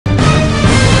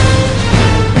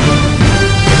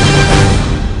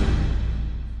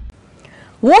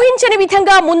ఊహించని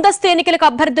విధంగా ముందస్తు ఎన్నికలకు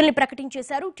అభ్యర్థుల్ని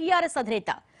ప్రకటించేశారు TRS అధినేత.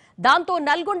 దాంతో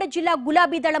నల్గొండ జిల్లా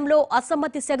గులాబీ దళంలో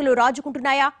అసమ్మతి సెగలు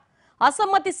రాజుకుంటున్నాయా?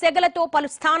 అసమ్మతి సెగలతో పలు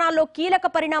స్థానాల్లో కీలక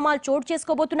పరిణామాలు చోటు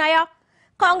చేసుకోబోతున్నాయా?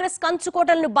 కాంగ్రెస్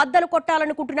కంచుకోటలను బద్దలు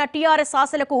కొట్టాలనుకుంటున్న TRS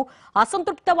ఆశలకు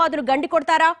అసంతృప్తవాదులు గండి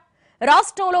కొడతారా?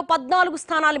 రాష్ట్రంలో 14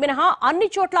 స్థానాలు మినహా అన్ని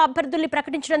చోట్ల అభ్యర్థుల్ని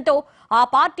ప్రకటించడంతో ఆ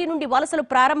పార్టీ నుండి వలసలు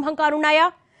ప్రారంభం కానున్నాయా?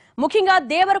 ముఖ్యంగా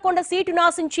దేవరకొండ సీటును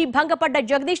ఆశించి భంగపడ్డ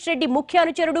జగదీష్ రెడ్డి ముఖ్య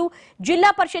అనుచరుడు జిల్లా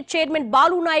పరిషత్ చైర్మన్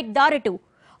బాలు నాయక్ దారెటు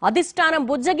అధిష్టానం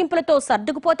బుజ్జగింపులతో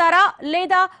సర్దుకుపోతారా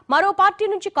లేదా మరో పార్టీ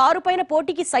నుంచి కారుపైన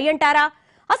పోటీకి సై అంటారా?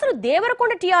 అసలు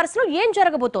దేవరకొండ TRS లో ఏం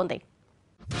జరగబోతోంది?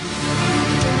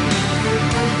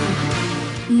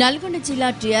 నల్గొండ జిల్లా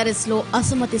TRS లో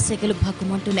అసమ్మతి సెగలు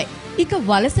భగ్గుమంటున్నాయి. ఇక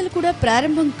వలసలు కూడా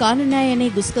ప్రారంభం కానున్నాయనే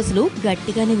గుసగుసలు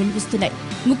గట్టిగానే వినిపిస్తున్నాయి.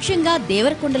 ముఖ్యంగా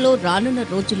దేవరకొండలో రానున్న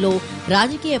రోజుల్లో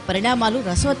రాజకీయ పరిణామాలు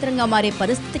రసవత్రంగా మారే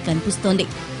పరిస్థితి కనిపిస్తోంది.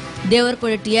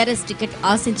 దేవరకొండ TRS టికెట్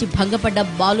ఆశించి భంగపడ్డ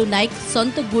బాలు నాయక్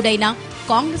సొంత గూడైన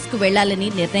కాంగ్రెస్ కు వెళ్లాలని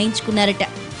నిర్ణయించుకున్నారట.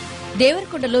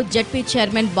 దేవరకొండలో జడ్పీ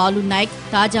చైర్మన్ బాలు నాయక్,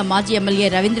 తాజా మాజీ ఎమ్మెల్యే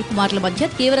రవీంద్ర కుమార్ల మధ్య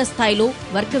తీవ్ర స్థాయిలో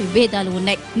వర్గ విభేదాలు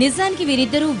ఉన్నాయి. నిజానికి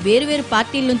వీరిద్దరూ వేరువేరు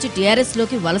పార్టీల నుంచి TRS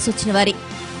లోకి వలసొచ్చిన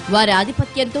వారి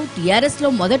ఆధిపత్యంతో TRS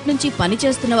లో మొదటి నుంచి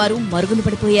పనిచేస్తున్న వారు మరుగున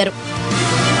పడిపోయారు.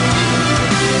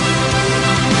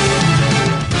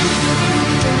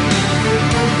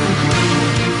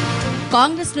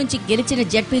 కాంగ్రెస్ నుంచి గెలిచిన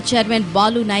జడ్పీ చైర్మన్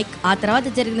బాలు నాయక్ ఆ తర్వాత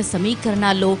జరిగిన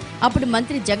సమీకరణాల్లో అప్పుడు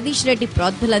మంత్రి జగదీష్ రెడ్డి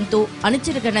ప్రోద్బలంతో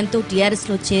అనుచరగణంతో TRS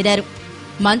లో చేరారు.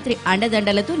 మంత్రి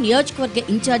అండదండలతో నియోజకవర్గ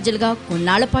ఇన్ఛార్జీలుగా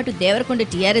కొన్నాళ్లపాటు దేవరకొండ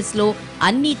TRS లో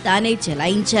అన్నీ తానే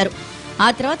చెలాయించారు. ఆ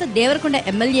తర్వాత దేవరకొండ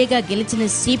ఎమ్మెల్యేగా గెలిచిన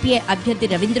CPI అభ్యర్థి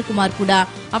రవీంద్ర కుమార్ కూడా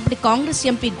అప్పటి కాంగ్రెస్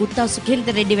ఎంపీ గుత్తా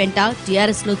సుఖేందర్ రెడ్డి వెంట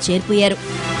TRS లో చేరిపోయారు.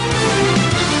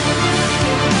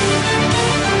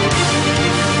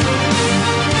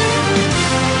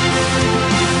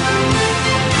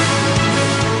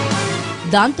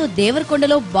 దాంతో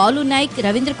దేవరకొండలో బాలు నాయక్,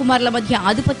 రవీంద్ర కుమార్ల మధ్య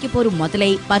ఆధిపత్య పోరు మొదలై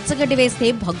పచ్చగడ్డి వేస్తే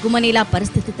భగ్గుమనేలా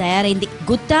పరిస్థితి తయారైంది.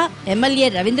 గుత్తా, ఎమ్మెల్యే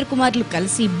రవీంద్ర కుమార్లు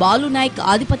కలిసి బాలు నాయక్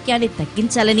ఆధిపత్యాన్ని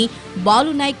తగ్గించాలని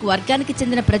బాలు నాయక్ వర్గానికి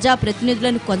చెందిన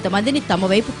ప్రజాప్రతినిధులను కొంతమందిని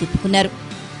తమ వైపు తిప్పుకున్నారు.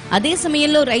 అదే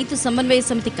సమయంలో రైతు సమన్వయ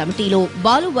సమితి కమిటీలో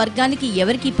బాలు వర్గానికి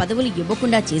ఎవరికీ పదవులు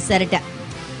ఇవ్వకుండా చేశారట.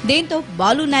 దీంతో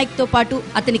బాలు నాయక్ తో పాటు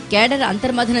అతని కేడర్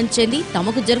అంతర్మథనం చెంది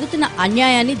తమకు జరుగుతున్న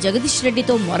అన్యాయాన్ని జగదీష్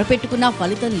రెడ్డితో మొరపెట్టుకున్నా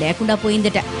ఫలితం లేకుండా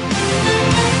పోయిందట.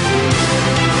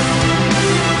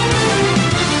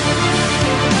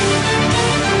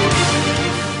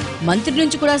 మంత్రి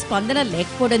నుంచి కూడా స్పందన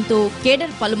లేకపోవడంతో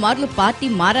కేడర్ పలుమార్లు పార్టీ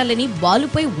మారాలని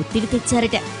బాలుపై ఒత్తిడి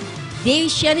తెచ్చారట. ఇదే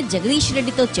విషయాన్ని జగదీష్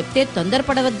రెడ్డితో చెప్తే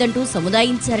తొందరపడవద్దంటూ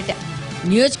సముదాయించారట.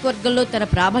 నియోజకవర్గంలో తన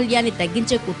ప్రాబల్యాన్ని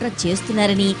తగ్గించే కుట్ర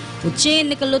చేస్తున్నారని, వచ్చే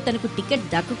ఎన్నికల్లో తనకు టికెట్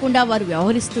దక్కకుండా వారు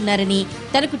వ్యవహరిస్తున్నారని,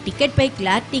 తనకు టికెట్పై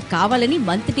క్లారిటీ కావాలని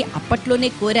మంత్రి అప్పట్లోనే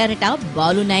కోరారట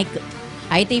బాలు నాయక్.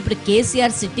 అయితే ఇప్పుడు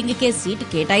కేసీఆర్ సిట్టింగ్కే సీటు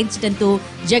కేటాయించడంతో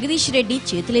జగదీష్ రెడ్డి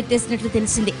చేతులెత్తేసినట్లు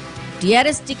తెలిసింది.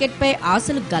 TRS టికెట్పై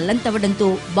ఆశలు గల్లంతవడంతో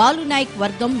బాలు నాయక్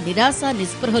వర్గం నిరాశ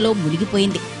నిస్పృహలో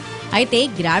మునిగిపోయింది. అయితే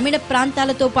గ్రామీణ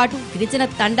ప్రాంతాలతో పాటు గిరిజన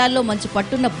తండాల్లో మంచి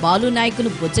పట్టున్న బాలు నాయకును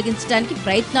బుజ్జగించడానికి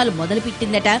ప్రయత్నాలు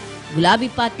మొదలుపెట్టిందట గులాబీ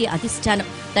పార్టీ అధిష్టానం.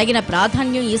 తగిన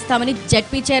ప్రాధాన్యం ఇస్తామని,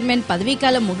 జడ్పీ చైర్మన్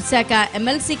పదవీకాలం ముగిశాక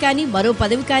ఎమ్మెల్సీ కానీ మరో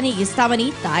పదవి కానీ ఇస్తామని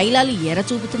తాయిలాలు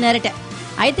ఎరచూపుతున్నారట.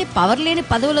 అయితే పవర్ లేని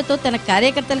పదవులతో తన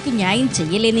కార్యకర్తలకు న్యాయం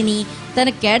చెయ్యలేనని, తన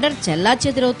కేడర్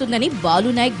చెల్లాచెదురవుతుందని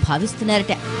బాలు నాయక్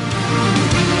భావిస్తున్నారట.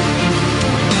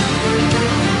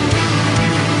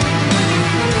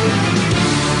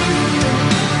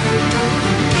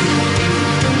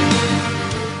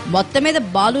 మొత్తం మీద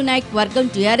బాలు నాయక్ వర్గం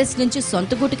TRS నుంచి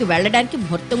సొంత గూటికి వెళ్లడానికి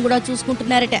ముహూర్తం కూడా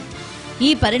చూసుకుంటున్నారట. ఈ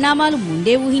పరిణామాలు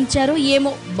ముందే ఊహించారో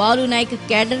ఏమో, బాలు నాయక్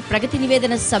కేడర్ ప్రగతి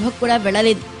నివేదన సభకు కూడా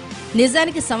వెళ్లలేదు.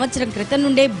 నిజానికి సంవత్సరం క్రితం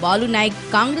నుండే బాలు నాయక్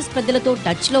కాంగ్రెస్ పెద్దలతో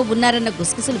టచ్ లో ఉన్నారన్న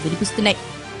గుసగుసలు వినిపిస్తున్నాయి.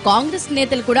 కాంగ్రెస్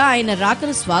నేతలు కూడా ఆయన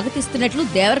రాకను స్వాగతిస్తున్నట్లు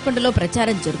దేవరకొండలో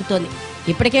ప్రచారం జరుగుతోంది.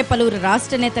 ఇప్పటికే పలువురు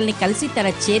రాష్ట్ర నేతల్ని కలిసి తన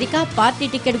చేరిక, పార్టీ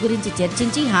టికెట్ గురించి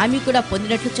చర్చించి హామీ కూడా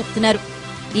పొందినట్లు చెప్తున్నారు.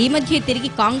 ఈ మధ్య తిరిగి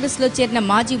కాంగ్రెస్ లో చేరిన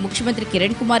మాజీ ముఖ్యమంత్రి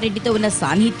కిరణ్ కుమార్ రెడ్డితో ఉన్న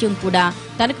సాన్నిహిత్యం కూడా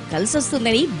తనకు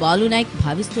కలిసొస్తుందని బాలు నాయక్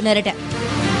భావిస్తున్నారట.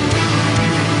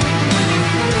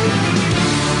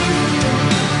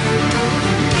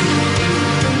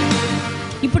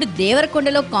 ఇప్పుడు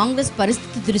దేవరకొండలో కాంగ్రెస్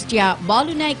పరిస్థితి దృష్ట్యా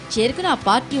బాలు నాయక్ చేరుకుని ఆ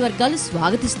పార్టీ వర్గాలు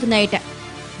స్వాగతిస్తున్నాయట.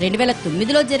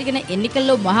 2009లో జరిగిన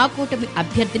ఎన్నికల్లో మహాకూటమి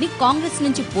అభ్యర్థిని కాంగ్రెస్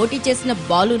నుంచి పోటీ చేసిన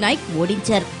బాలు నాయక్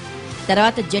ఓడించారు.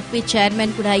 తర్వాత జడ్పీ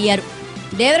చైర్మన్ కూడా అయ్యారు.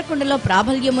 దేవరకొండలో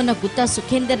ప్రాబల్యం ఉన్న గుత్తా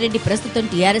సుఖేందర్ రెడ్డి ప్రస్తుతం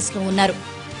TRS లో ఉన్నారు.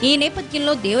 ఈ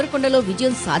నేపథ్యంలో దేవరకొండలో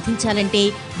విజయం సాధించాలంటే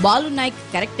బాలు నాయక్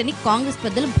కరెక్ట్ అని కాంగ్రెస్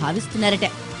పెద్దలు భావిస్తున్నారట.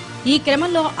 ఈ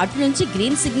క్రమంలో అటు నుంచి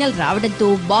గ్రీన్ సిగ్నల్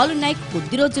రావడంతో బాలు నాయక్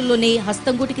కొద్ది రోజుల్లోనే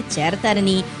హస్తంగూటికి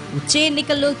చేరతారని, వచ్చే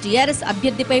ఎన్నికల్లో టీఆర్ఎస్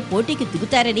అభ్యర్థిపై పోటీకి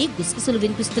దిగుతారని గుసగుసలు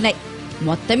వినిపిస్తున్నాయి.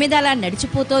 మొత్తం మీద అలా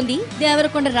నడిచిపోతోంది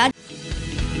దేవరకొండ రాజకీయం.